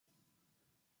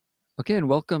Okay, and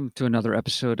welcome to another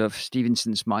episode of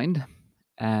Stevenson's Mind.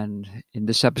 And in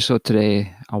this episode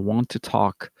today, I want to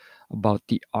talk about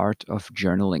the art of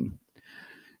journaling.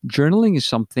 Journaling is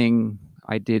something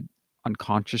I did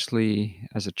unconsciously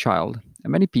as a child.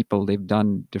 And many people, they've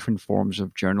done different forms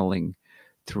of journaling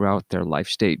throughout their life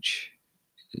stage,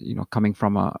 coming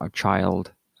from a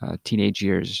child, teenage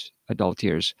years, adult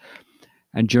years.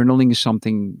 And journaling is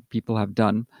something people have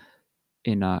done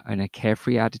in a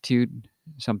carefree attitude,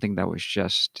 something that was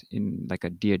just in like a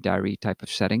dear diary type of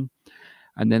setting.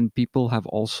 And then people have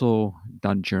also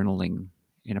done journaling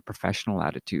in a professional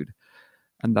attitude.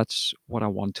 And that's what I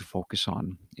want to focus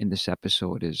on in this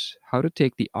episode is how to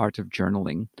take the art of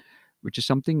journaling, which is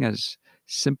something as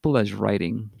simple as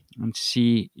writing, and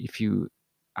see if you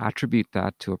attribute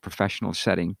that to a professional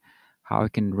setting, how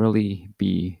it can really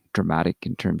be dramatic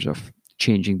in terms of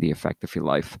changing the effect of your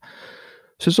life.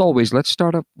 So, as always, let's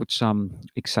start up with some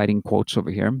exciting quotes over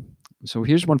here. So,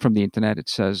 here's one from the internet. It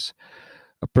says,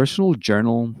 "A personal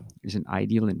journal is an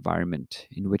ideal environment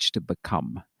in which to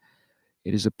become.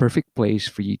 It is a perfect place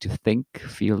for you to think,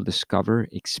 feel, discover,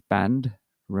 expand,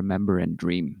 remember, and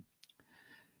dream."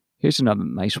 Here's another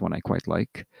nice one I quite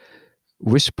like: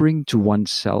 whispering to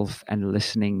oneself and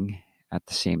listening at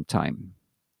the same time.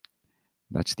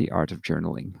 That's the art of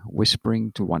journaling,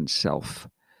 whispering to oneself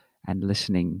and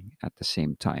listening at the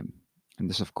same time. And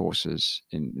this, of course, is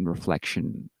in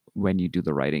reflection when you do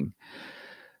the writing.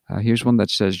 Here's one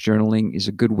that says journaling is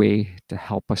a good way to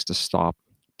help us to stop,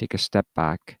 take a step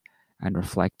back, and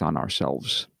reflect on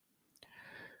ourselves.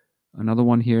 Another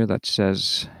one here that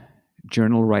says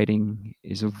journal writing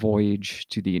is a voyage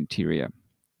to the interior.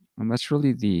 And that's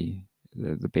really the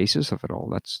basis of it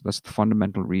all. That's the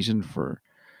fundamental reason for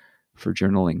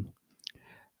journaling.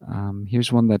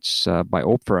 Here's one that's by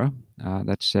Oprah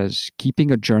that says, "Keeping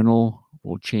a journal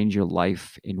will change your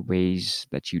life in ways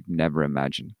that you'd never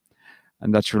imagine."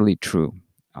 And that's really true.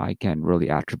 I can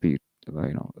really attribute,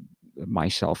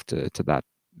 myself to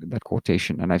that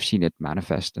quotation, and I've seen it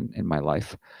manifest in my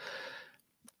life.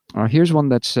 Here's one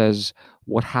that says,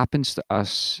 "What happens to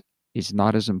us is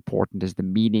not as important as the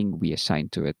meaning we assign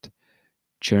to it.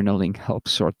 Journaling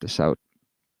helps sort this out."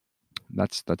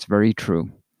 That's very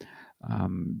true.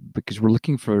 Because we're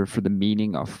looking for the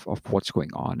meaning of what's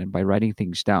going on. And by writing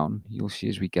things down, you'll see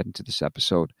as we get into this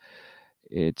episode,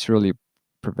 it's really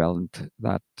prevalent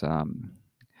that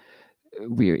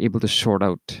we are able to sort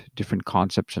out different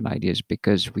concepts and ideas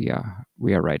because we are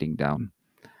writing down.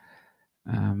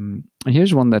 And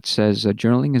here's one that says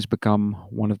journaling has become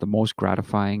one of the most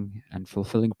gratifying and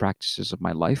fulfilling practices of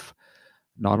my life.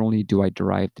 Not only do I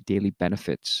derive the daily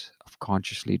benefits of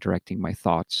consciously directing my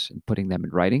thoughts and putting them in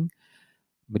writing,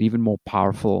 but even more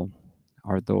powerful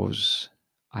are those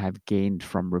I have gained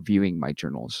from reviewing my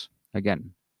journals.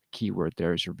 Again, keyword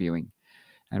there is reviewing.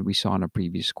 And we saw in a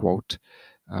previous quote,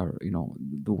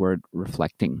 the word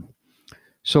reflecting.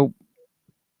 So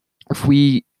if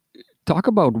we talk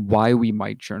about why we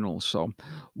might journal, so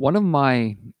one of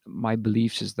my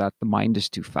beliefs is that the mind is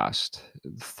too fast.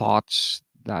 Thoughts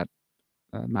that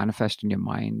manifest in your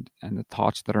mind and the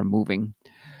thoughts that are moving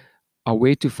are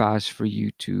way too fast for you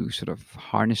to sort of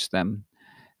harness them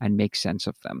and make sense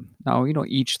of them. Now,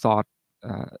 each thought,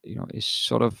 is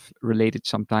sort of related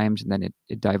sometimes, and then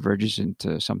it diverges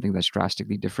into something that's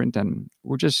drastically different. And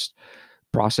we're just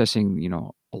processing,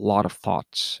 a lot of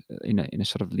thoughts in a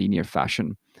sort of linear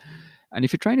fashion. And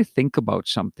if you're trying to think about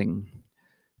something,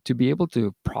 to be able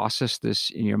to process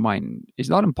this in your mind is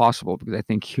not impossible because I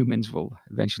think humans will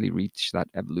eventually reach that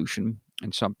evolution.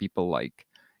 And some people like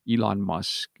Elon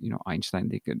Musk, Einstein,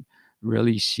 they could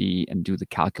really see and do the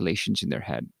calculations in their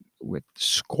head with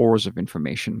scores of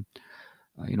information.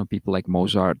 People like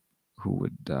Mozart, who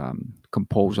would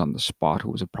compose on the spot, who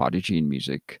was a prodigy in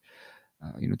music,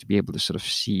 to be able to sort of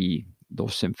see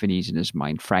those symphonies in his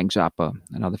mind. Frank Zappa,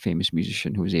 another famous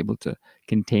musician who was able to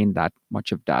contain that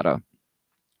much of data.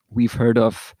 We've heard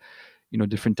of,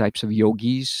 different types of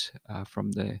yogis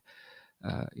from the,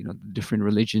 different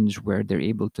religions where they're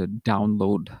able to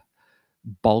download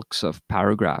bulks of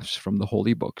paragraphs from the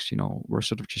holy books. We're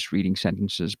sort of just reading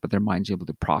sentences, but their mind's able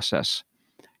to process,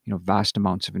 vast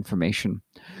amounts of information.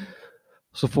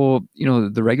 So for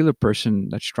the regular person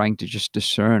that's trying to just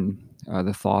discern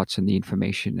the thoughts and the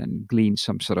information and glean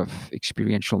some sort of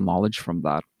experiential knowledge from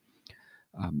that,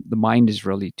 the mind is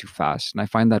really too fast, and I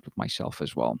find that with myself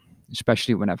as well.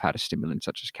 Especially when I've had a stimulant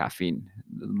such as caffeine,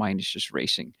 the mind is just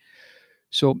racing.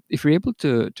 So if you're able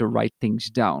to write things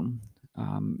down,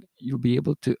 you'll be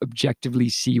able to objectively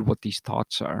see what these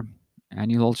thoughts are, and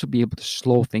you'll also be able to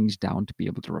slow things down to be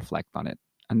able to reflect on it.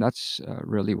 And that's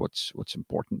really what's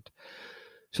important.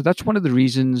 So that's one of the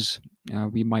reasons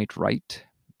we might write,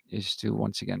 is to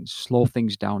once again slow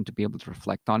things down to be able to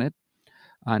reflect on it.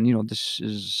 And this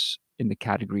is in the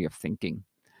category of thinking.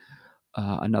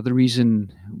 Another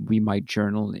reason we might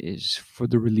journal is for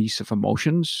the release of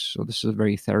emotions. So this is a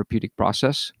very therapeutic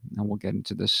process, and we'll get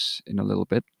into this in a little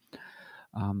bit.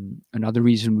 Another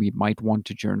reason we might want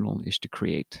to journal is to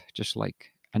create, just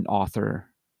like an author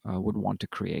would want to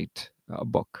create a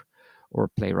book, or a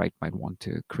playwright might want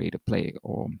to create a play,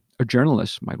 or a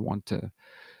journalist might want to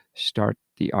start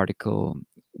the article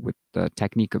with the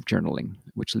technique of journaling,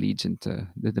 which leads into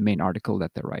the main article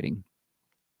that they're writing.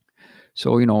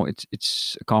 So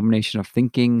it's a combination of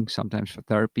thinking, sometimes for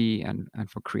therapy and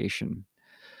for creation.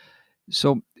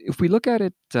 So if we look at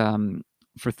it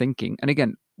for thinking, and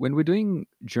again, when we're doing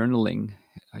journaling,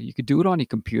 you could do it on your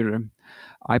computer.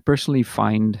 I personally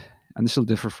find, and this will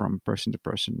differ from person to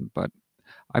person, but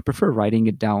I prefer writing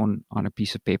it down on a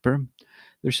piece of paper.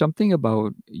 There's something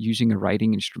about using a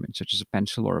writing instrument, such as a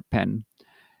pencil or a pen,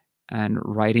 and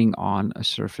writing on a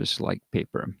surface like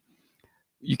paper.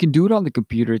 You can do it on the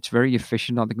computer. It's very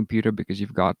efficient on the computer because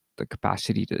you've got the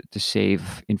capacity to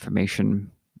save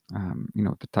information.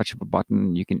 The touch of a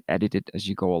button, you can edit it as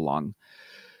you go along,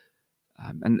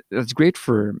 and that's great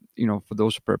for for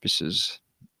those purposes.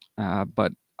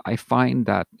 But I find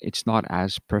that it's not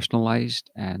as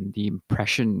personalized, and the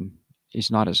impression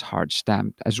is not as hard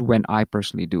stamped as when I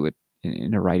personally do it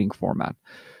in a writing format.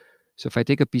 So if I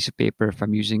take a piece of paper, if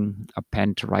I'm using a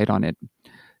pen to write on it,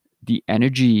 the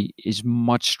energy is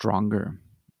much stronger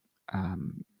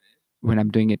um, when I'm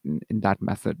doing it in that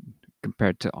method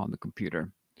compared to on the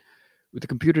computer. With the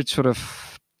computer, it sort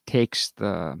of takes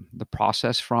the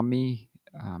process from me.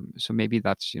 So maybe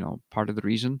that's part of the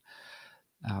reason.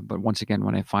 But once again,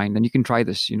 when I find, and you can try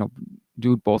this,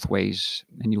 do it both ways,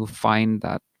 and you'll find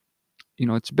that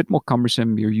it's a bit more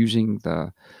cumbersome. You're using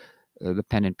the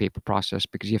pen and paper process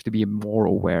because you have to be more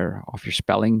aware of your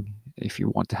spelling if you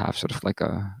want to have sort of like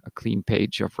a clean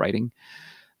page of writing.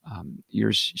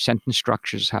 Your sentence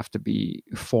structures have to be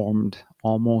formed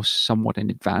almost somewhat in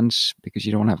advance because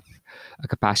you don't have a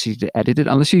capacity to edit it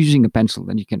unless you're using a pencil.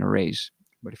 Then you can erase.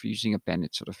 But if you're using a pen,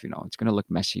 it's sort of it's going to look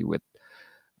messy with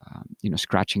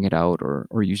scratching it out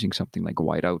or using something like a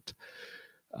whiteout.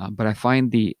 But I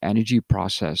find the energy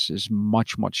process is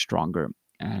much stronger,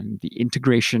 and the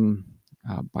integration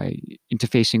by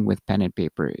interfacing with pen and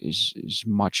paper is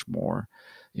much more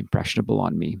impressionable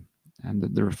on me, and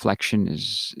the reflection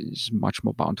is much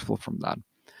more bountiful from that.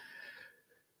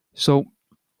 So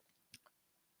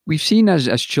we've seen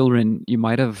as children, you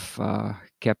might have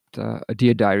kept a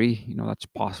dear diary. That's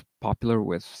popular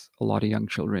with a lot of young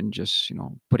children. Just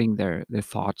putting their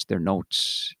thoughts, their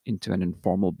notes into an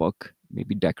informal book,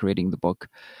 maybe decorating the book.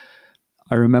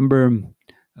 I remember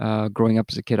growing up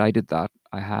as a kid, I did that.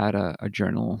 I had a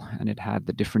journal, and it had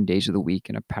the different days of the week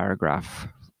and a paragraph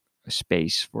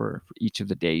space for each of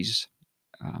the days,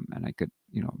 and I could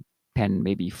pen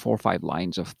maybe 4 or 5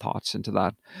 lines of thoughts into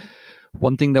that.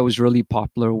 One thing that was really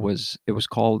popular was, it was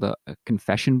called a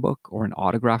confession book or an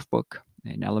autograph book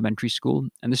in elementary school.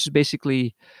 And this is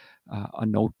basically a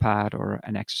notepad or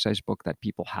an exercise book that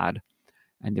people had,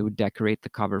 and they would decorate the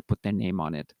cover, put their name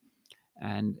on it.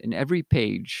 And in every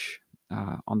page,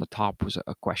 on the top was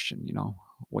a question,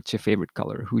 what's your favorite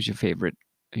color? Who's your favorite,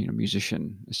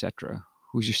 musician, etc.?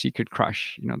 Who's your secret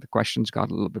crush? The questions got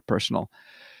a little bit personal.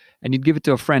 And you'd give it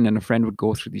to a friend, and a friend would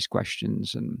go through these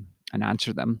questions and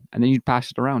answer them, and then you'd pass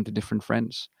it around to different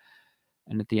friends.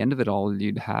 And at the end of it all,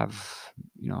 you'd have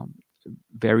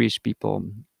various people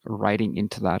writing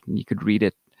into that, and you could read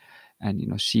it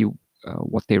and see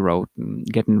what they wrote and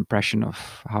get an impression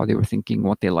of how they were thinking,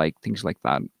 what they liked, things like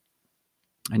that.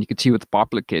 And you could see with the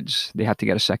popular kids, they had to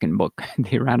get a second book.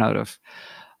 They ran out of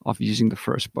using the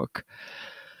first book.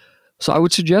 So I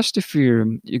would suggest, if you're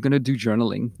going to do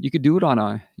journaling, you could do it on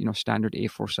a standard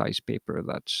A4 size paper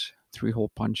that's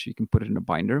 3-hole punch. You can put it in a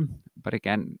binder. But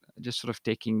again, just sort of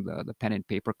taking the pen and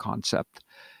paper concept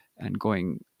and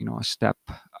going a step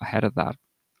ahead of that,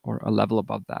 or a level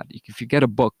above that. If you get a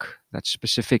book that's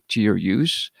specific to your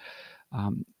use,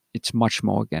 it's much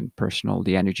more, again, personal.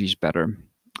 The energy is better.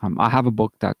 I have a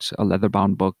book that's a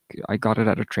leather-bound book. I got it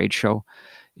at a trade show.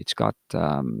 It's got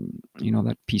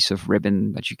that piece of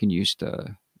ribbon that you can use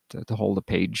to hold a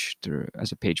page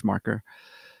as a page marker,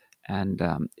 and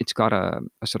it's got a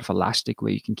sort of elastic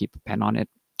way you can keep a pen on it,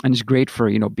 and it's great for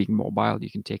being mobile.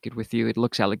 You can take it with you. It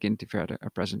looks elegant if you're at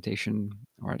a presentation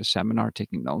or at a seminar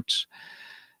taking notes,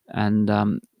 and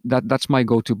that's my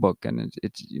go-to book. And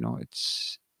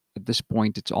it's at this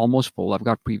point it's almost full. I've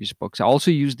got previous books. I also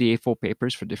use the A4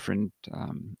 papers for different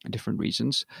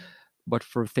reasons. But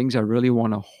for things I really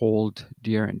want to hold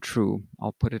dear and true,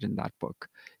 I'll put it in that book.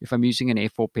 If I'm using an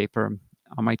A4 paper,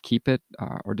 I might keep it,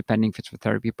 or depending if it's for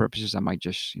therapy purposes, I might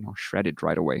just shred it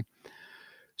right away.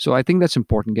 So I think that's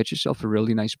important. Get yourself a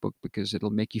really nice book because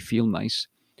it'll make you feel nice.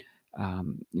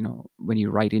 When you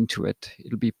write into it,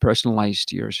 it'll be personalized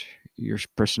to your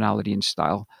personality and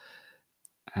style,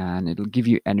 and it'll give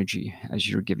you energy as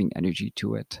you're giving energy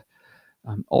to it.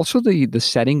 Also, the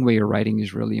setting where you're writing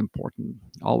is really important.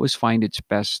 I always find it's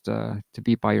best to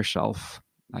be by yourself.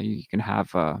 You can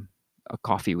have a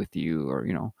coffee with you, or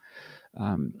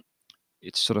um,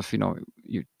 it's sort of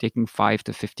you're taking 5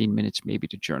 to 15 minutes maybe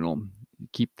to journal.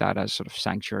 Keep that as sort of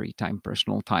sanctuary time,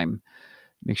 personal time.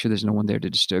 Make sure there's no one there to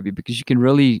disturb you, because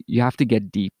you have to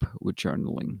get deep with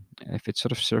journaling. If it's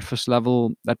sort of surface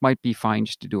level, that might be fine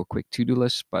just to do a quick to-do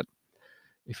list, but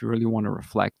if you really want to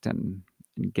reflect and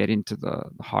get into the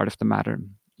heart of the matter,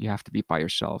 you have to be by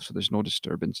yourself. So there's no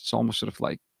disturbance. It's almost sort of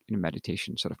like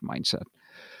meditation sort of mindset.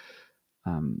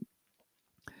 Um,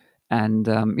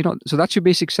 so that's your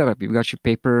basic setup. You've got your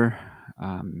paper,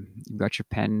 you've got your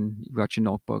pen, you've got your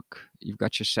notebook, you've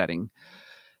got your setting,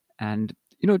 and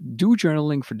do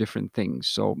journaling for different things.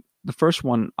 So the first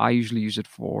one I usually use it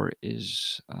for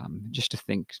is just to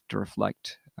think, to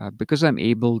reflect, because I'm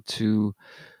able to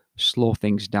slow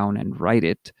things down and write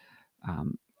it.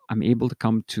 um, I'm able to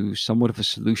come to somewhat of a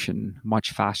solution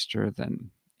much faster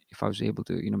than if I was able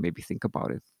to, maybe think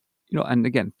about it. And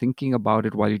again, thinking about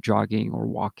it while you're jogging or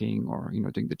walking or,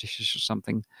 doing the dishes or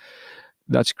something,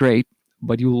 that's great.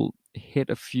 But you'll hit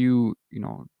a few,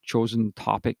 chosen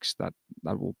topics that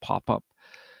will pop up.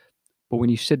 But when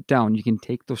you sit down, you can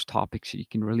take those topics, you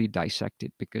can really dissect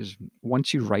it, because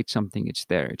once you write something, it's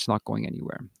there, it's not going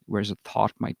anywhere. Whereas a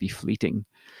thought might be fleeting.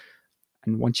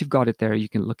 And once you've got it there, you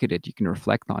can look at it, you can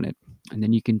reflect on it, and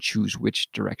then you can choose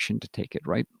which direction to take it,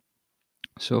 right?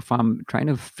 So if I'm trying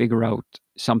to figure out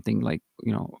something like,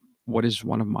 what is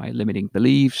one of my limiting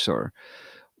beliefs, or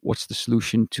what's the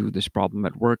solution to this problem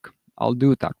at work, I'll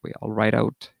do it that way. I'll write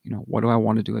out, what do I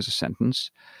want to do as a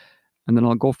sentence? And then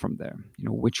I'll go from there.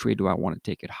 Which way do I want to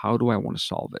take it? How do I want to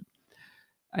solve it?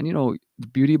 And the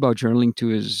beauty about journaling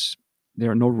too is there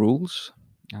are no rules.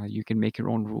 You can make your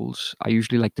own rules. I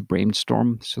usually like to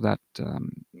brainstorm so that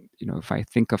if I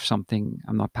think of something,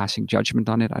 I'm not passing judgment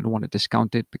on it. I don't want to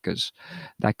discount it, because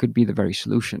that could be the very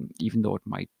solution, even though it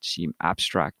might seem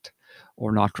abstract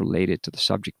or not related to the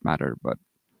subject matter. But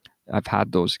I've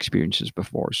had those experiences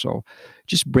before. So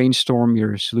just brainstorm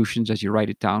your solutions as you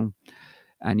write it down,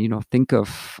 and think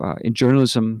of in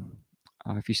journalism.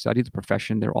 If you study the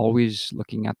profession, they're always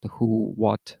looking at the who,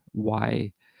 what,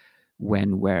 why,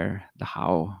 when, where, the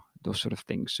how, those sort of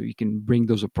things. So you can bring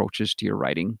those approaches to your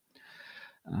writing.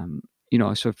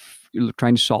 So if you're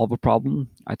trying to solve a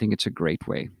problem, I think it's a great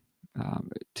way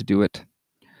to do it.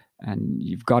 And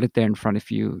you've got it there in front of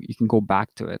you. You can go back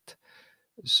to it.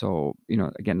 So,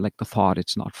 again, like the thought,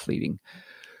 it's not fleeting.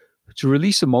 To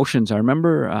release emotions, I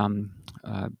remember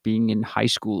being in high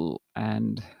school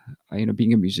and,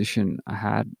 being a musician. I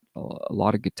had a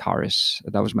lot of guitarists.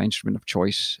 That was my instrument of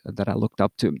choice that I looked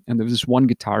up to. And there was this one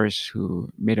guitarist who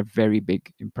made a very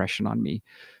big impression on me,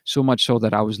 so much so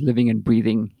that I was living and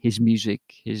breathing his music,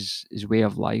 his way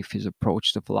of life, his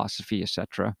approach to philosophy,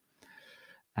 etc.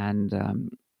 And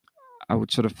I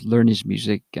would sort of learn his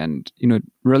music, and it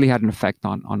really had an effect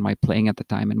on my playing at the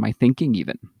time, and my thinking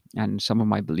even, and some of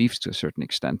my beliefs to a certain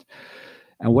extent.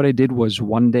 And what I did was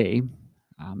one day,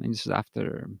 and this is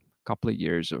after a couple of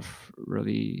years of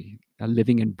really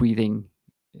living and breathing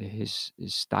his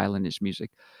style and his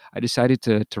music, I decided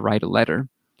to write a letter,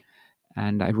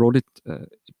 and I wrote it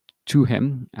to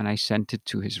him, and I sent it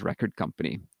to his record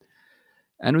company.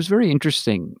 And it was very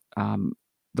interesting.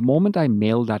 The moment I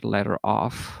mailed that letter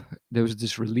off, there was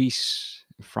this release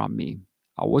from me.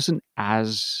 I wasn't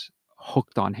as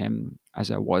hooked on him as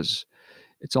I was.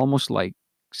 It's almost like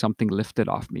something lifted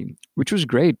off me, which was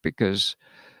great, because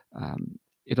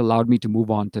it allowed me to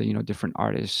move on to different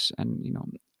artists, and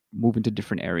move into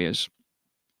different areas.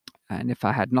 And if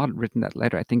I had not written that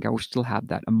letter, I think I would still have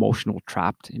that emotional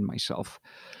trapped in myself.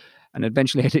 And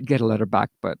eventually I did get a letter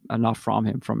back, but not from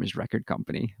him, from his record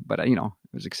company. But, I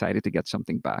was excited to get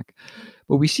something back.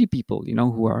 But we see people,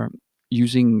 who are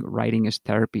using writing as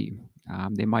therapy.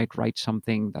 They might write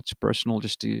something that's personal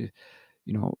just to,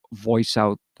 voice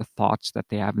out the thoughts that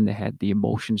they have in their head, the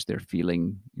emotions they're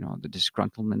feeling, the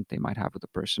disgruntlement they might have with a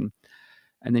person.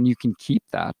 And then you can keep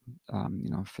that,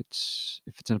 if it's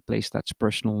in a place that's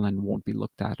personal and won't be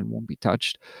looked at and won't be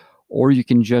touched, or you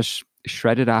can just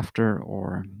shred it after,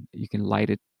 or you can light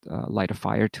a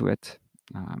fire to it.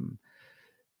 Um,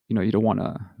 you don't want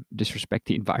to disrespect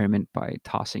the environment by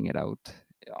tossing it out,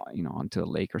 onto a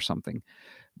lake or something.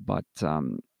 But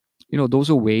those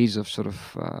are ways of sort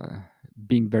of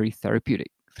being very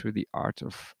therapeutic through the art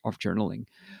of journaling.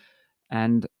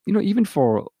 And even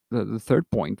for the third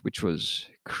point, which was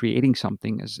creating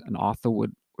something as an author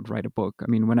would write a book. I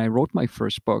mean, when I wrote my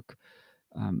first book,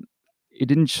 um, it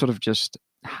didn't sort of just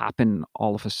happen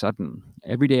all of a sudden.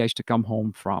 Every day I used to come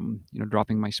home from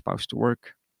dropping my spouse to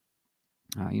work,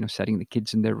 setting the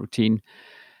kids in their routine,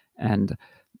 and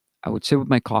I would sit with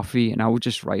my coffee and I would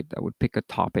just write. I would pick a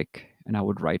topic and I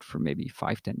would write for maybe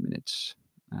 5-10 minutes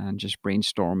and just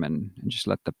brainstorm and just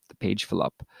let the page fill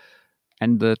up.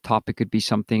 And the topic could be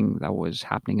something that was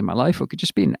happening in my life, or it could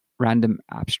just be a random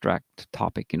abstract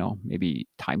topic, maybe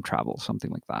time travel,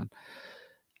 something like that.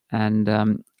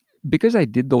 And because I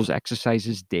did those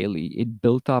exercises daily, it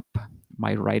built up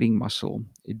my writing muscle.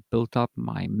 It built up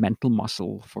my mental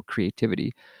muscle for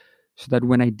creativity. So that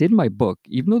when I did my book,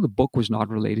 even though the book was not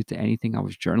related to anything I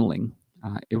was journaling,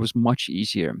 it was much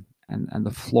easier, and the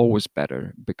flow was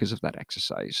better because of that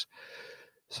exercise.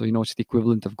 So, it's the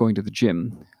equivalent of going to the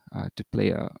gym to play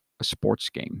a sports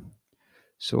game.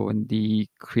 So in the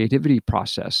creativity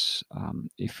process,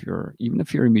 if you're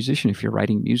a musician, if you're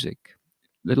writing music,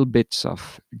 little bits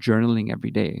of journaling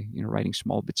every day, writing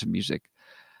small bits of music,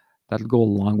 that'll go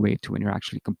a long way to when you're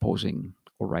actually composing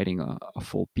or writing a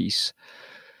full piece.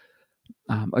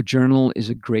 A journal is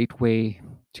a great way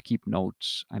to keep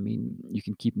notes. I mean, you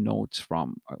can keep notes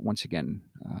from, once again,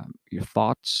 your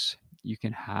thoughts. You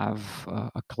can have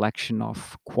a collection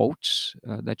of quotes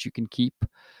that you can keep,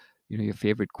 your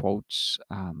favorite quotes.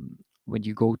 When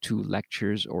you go to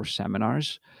lectures or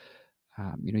seminars,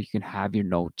 you can have your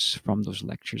notes from those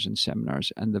lectures and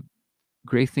seminars. And the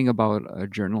great thing about a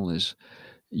journal is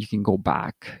you can go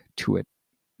back to it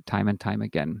time and time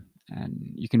again,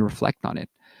 and you can reflect on it.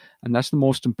 And that's the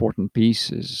most important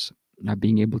piece, is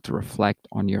being able to reflect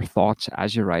on your thoughts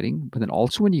as you're writing, but then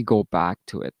also when you go back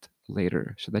to it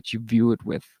later, so that you view it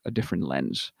with a different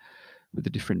lens, with a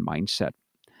different mindset.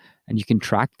 And you can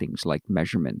track things like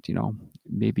measurement.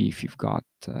 Maybe if you've got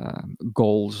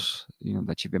goals,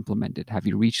 that you've implemented, have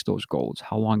you reached those goals?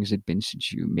 How long has it been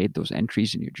since you made those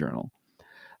entries in your journal?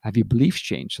 Have your beliefs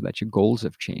changed so that your goals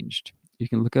have changed? You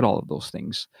can look at all of those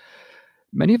things.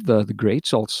 Many of the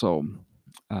greats also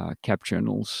kept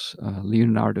journals.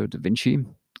 Leonardo da Vinci,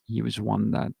 he was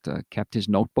one that kept his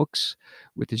notebooks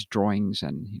with his drawings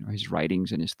and his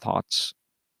writings and his thoughts.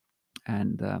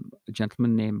 And a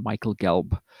gentleman named Michael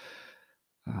Gelb,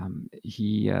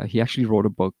 he actually wrote a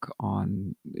book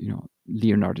on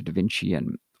Leonardo da Vinci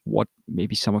and what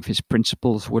maybe some of his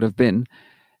principles would have been,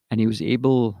 and he was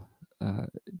able uh,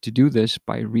 to do this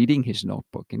by reading his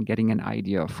notebook and getting an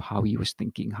idea of how he was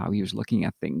thinking, how he was looking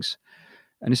at things.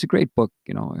 And it's a great book,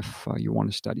 if you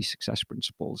want to study success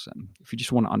principles and if you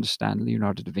just want to understand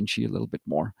Leonardo da Vinci a little bit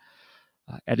more.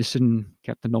 Edison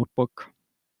kept a notebook.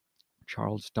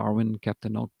 Charles Darwin kept a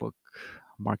notebook.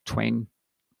 Mark Twain.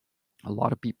 A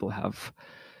lot of people have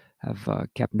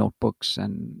kept notebooks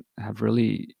and have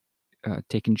really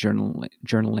taken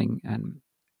journaling and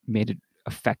made it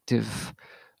effective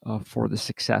for the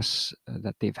success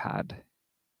that they've had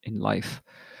in life.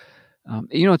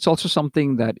 It's also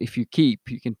something that if you keep,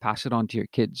 you can pass it on to your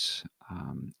kids,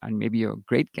 and maybe your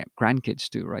great grandkids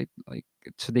too, right? Like,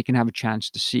 so they can have a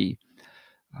chance to see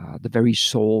the very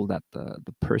soul that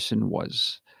the person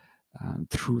was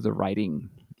through the writing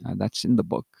that's in the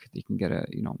book. They can get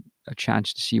a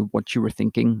chance to see what you were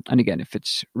thinking. And again, if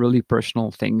it's really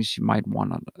personal things, you might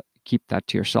want to keep that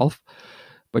to yourself.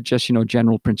 But just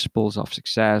general principles of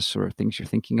success or things you're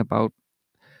thinking about,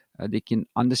 they can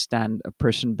understand a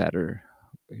person better,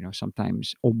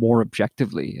 sometimes, or more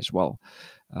objectively as well,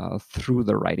 through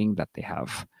the writing that they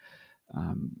have.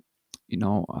 Um, you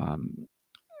know, um,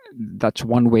 that's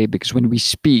one way, because when we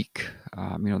speak,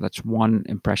 that's one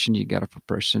impression you get of a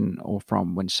person, or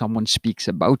from when someone speaks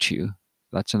about you,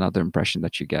 that's another impression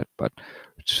that you get. But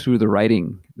through the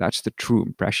writing, that's the true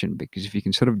impression, because if you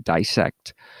can sort of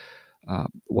dissect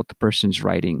what the person's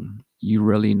writing, you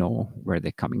really know where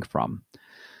they're coming from.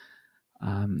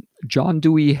 John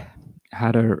Dewey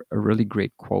had a really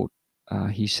great quote.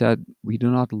 He said, "We do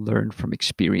not learn from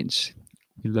experience,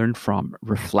 we learn from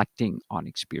reflecting on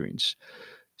experience."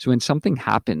 So when something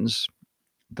happens,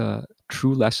 the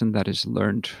true lesson that is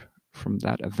learned from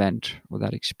that event or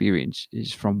that experience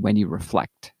is from when you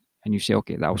reflect and you say,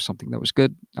 okay, that was something that was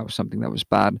good, that was something that was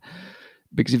bad.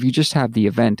 Because if you just have the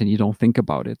event and you don't think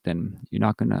about it, then you're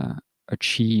not going to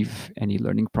achieve any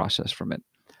learning process from it.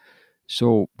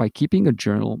 So by keeping a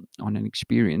journal on an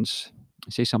experience,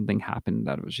 say something happened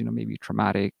that was, maybe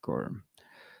traumatic, or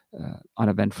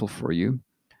uneventful for you.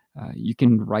 You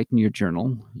can write in your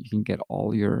journal. You can get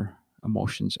all your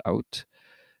emotions out.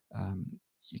 Um,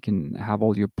 you can have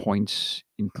all your points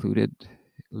included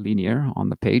linear on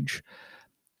the page,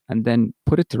 and then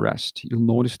put it to rest. You'll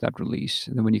notice that release.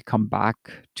 And then when you come back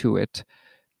to it,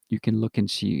 you can look and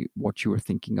see what you were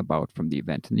thinking about from the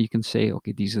event. And you can say,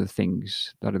 okay, these are the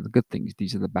things that are the good things.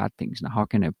 These are the bad things. Now, how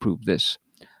can I improve this?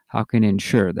 How can I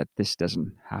ensure that this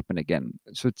doesn't happen again?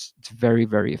 So it's very,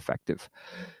 very effective.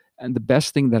 And the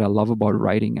best thing that I love about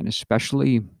writing, and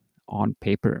especially on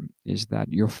paper, is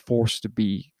that you're forced to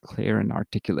be clear and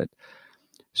articulate.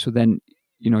 So then,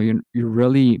 you're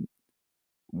really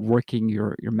working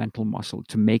your mental muscle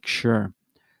to make sure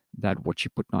that what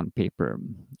you put on paper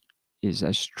is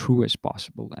as true as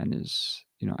possible and is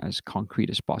as concrete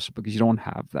as possible, because you don't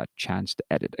have that chance to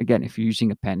edit. Again, if you're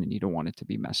using a pen and you don't want it to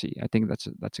be messy, I think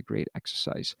that's a great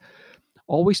exercise.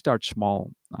 Always start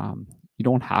small. You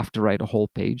don't have to write a whole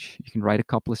page. You can write a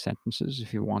couple of sentences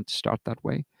if you want to start that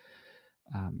way.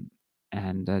 um,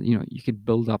 and you can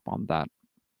build up on that.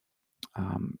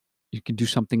 You can do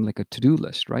something like a to-do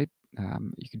list, right?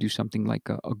 You could do something like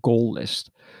a goal list,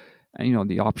 and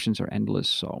the options are endless.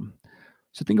 So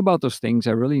think about those things.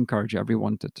 I really encourage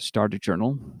everyone to start a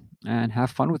journal and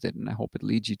have fun with it. And I hope it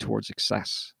leads you towards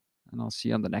success. And I'll see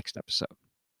you on the next episode.